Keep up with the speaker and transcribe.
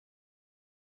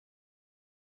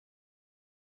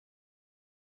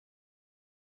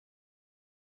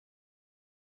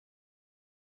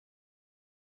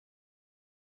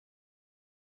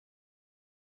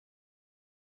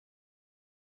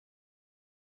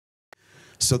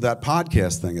So that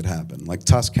podcast thing had happened, like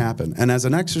Tusk happened. And as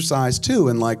an exercise too,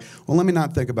 and like, well, let me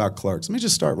not think about Clerks. Let me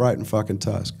just start writing fucking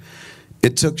Tusk.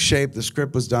 It took shape. The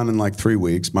script was done in like 3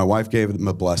 weeks. My wife gave them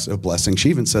a blessing. She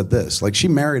even said this, like she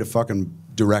married a fucking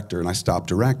director and I stopped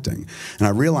directing. And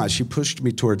I realized she pushed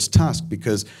me towards Tusk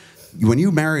because when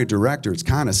you marry a director, it's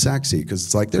kind of sexy because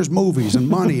it's like there's movies and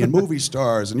money and movie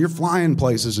stars and you're flying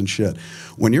places and shit.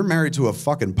 When you're married to a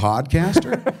fucking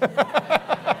podcaster,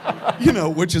 you know,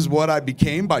 which is what I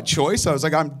became by choice. I was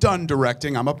like, I'm done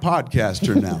directing. I'm a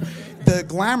podcaster now. The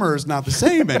glamour is not the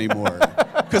same anymore.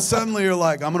 Because suddenly you're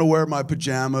like, I'm going to wear my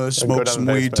pajamas, smoke some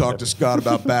weed, talk to Scott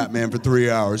about Batman for 3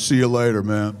 hours. See you later,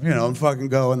 man. You know, and fucking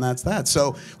go, and that's that.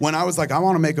 So when I was like, I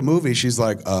want to make a movie, she's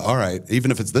like, all right,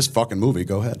 even if it's this fucking movie,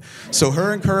 go ahead. So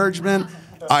her encouragement,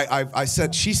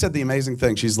 she said the amazing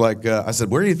thing. She's like, I said,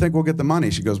 where do you think we'll get the money?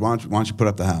 She goes, why don't you put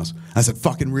up the house? I said,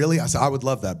 fucking really? I said, I would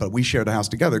love that, but we shared a house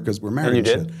together because we're married. And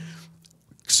you and did? Shit.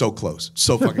 So close,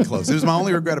 so fucking close. It was my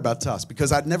only regret about Tusk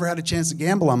because I'd never had a chance to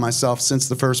gamble on myself since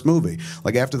the first movie.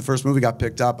 Like after the first movie got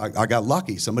picked up, I got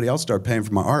lucky. Somebody else started paying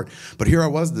for my art. But here I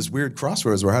was, this weird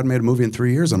crossroads where I hadn't made a movie in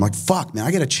 3 years. I'm like, fuck, man,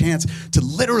 I get a chance to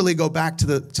literally go back to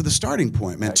the starting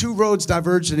point, man. Right. 2 roads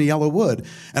diverged into Yellow Wood,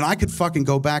 and I could fucking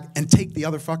go back and take the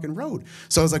other fucking road.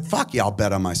 So I was like, fuck yeah, I'll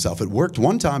bet on myself. It worked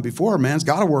one time before, man. It's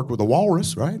got to work with a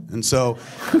walrus, right? And so,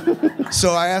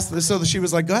 I asked, so she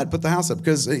was like, go ahead, put the house up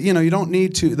because you know you don't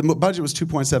need to. The budget was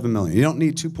 $2.7 million. You don't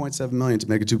need $2.7 million to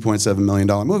make a $2.7 million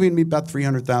movie and need about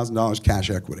 $300,000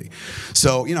 cash equity.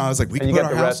 So, you know, I was like, we can put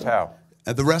our house up.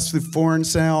 And the rest through foreign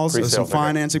sales, some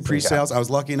financing, pre-sales. I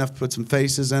was lucky enough to put some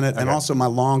faces in it, and also my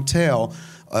long tail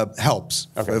helps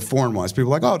foreign-wise.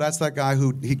 People are like, oh, that's that guy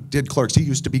who he did Clerks. He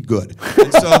used to be good,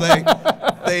 and so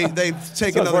they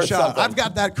take another shot. I've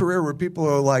got that career where people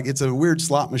are like, it's a weird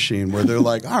slot machine where they're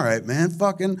like, all right, man,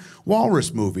 fucking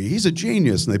Walrus movie. He's a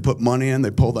genius, and they put money in,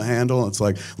 they pull the handle, and it's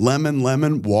like lemon,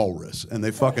 lemon, walrus, and they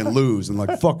fucking lose, and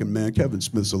like, fucking man, Kevin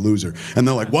Smith's a loser, and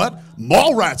they're like, what?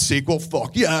 Mallrats sequel?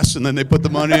 Fuck yes, and then they put the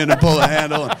money in and pull the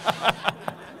handle.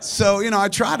 So, you know, I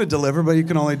try to deliver, but you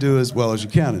can only do as well as you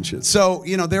can and shit. So,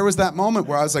 you know, there was that moment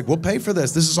where I was like, we'll pay for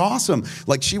this. This is awesome.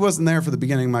 Like, she wasn't there for the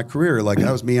beginning of my career. Like,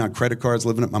 that was me on credit cards,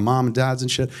 living at my mom and dad's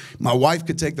and shit. My wife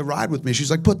could take the ride with me.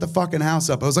 She's like, put the fucking house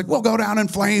up. I was like, we'll go down in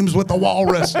flames with the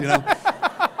walrus, you know?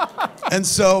 And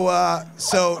so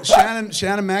Shannon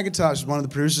McIntosh is one of the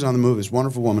producers on the movie. She's a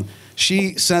wonderful woman.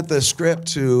 She sent the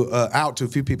script out to a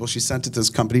few people. She sent it to this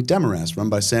company, Demarest, run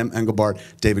by Sam Engelbart,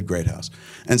 David Greathouse.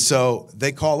 And so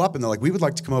they call up and they're like, we would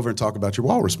like to come over and talk about your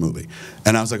Walrus movie.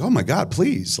 And I was like, oh my God,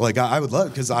 please. Like, I would love,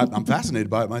 because I'm fascinated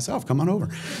by it myself. Come on over.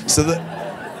 So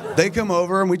they come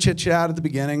over and we chit-chat at the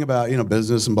beginning about, you know,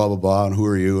 business and blah, blah, blah, and who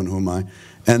are you and who am I?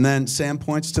 And then Sam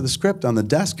points to the script on the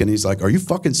desk and he's like, are you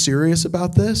fucking serious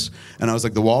about this? And I was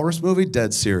like, the Walrus movie?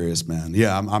 Dead serious, man.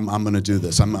 Yeah, I'm going to do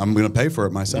this. I'm going to pay for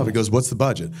it myself. He goes, what's the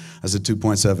budget? I said,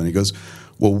 2.7. He goes,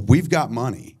 well, we've got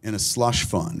money in a slush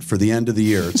fund for the end of the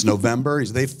year. It's November.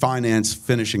 They finance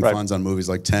finishing funds on movies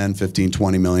like 10, 15,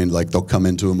 20 million. Like they'll come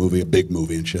into a movie, a big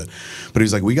movie and shit. But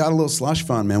he's like, we got a little slush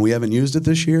fund, man. We haven't used it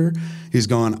this year. He's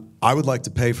going, I would like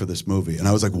to pay for this movie. And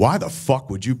I was like, why the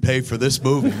fuck would you pay for this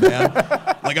movie, man?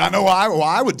 Like, I know why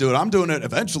I would do it. I'm doing it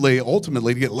eventually,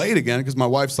 ultimately, to get laid again, because my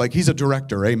wife's like, he's a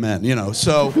director, amen, you know.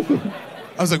 So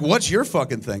I was like, what's your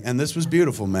fucking thing? And this was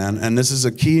beautiful, man. And this is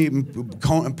a key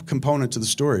component to the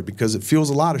story, because it fuels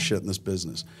a lot of shit in this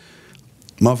business.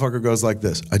 Motherfucker goes like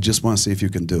this, I just want to see if you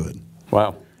can do it.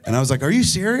 Wow. And I was like, are you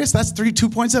serious? That's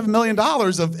 $2.7 million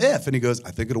of if. And he goes, I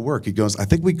think it'll work. He goes, I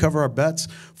think we cover our bets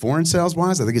foreign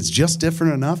sales-wise. I think it's just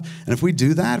different enough. And if we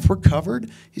do that, if we're covered,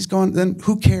 he's going, then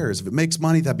who cares? If it makes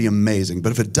money, that'd be amazing.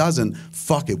 But if it doesn't,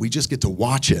 fuck it. We just get to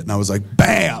watch it. And I was like,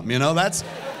 bam, you know, that's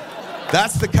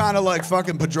the kind of like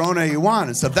fucking padrone you want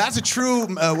and stuff. That's a true,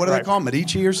 what do they call it,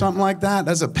 Medici or something like that?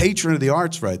 That's a patron of the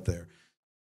arts right there.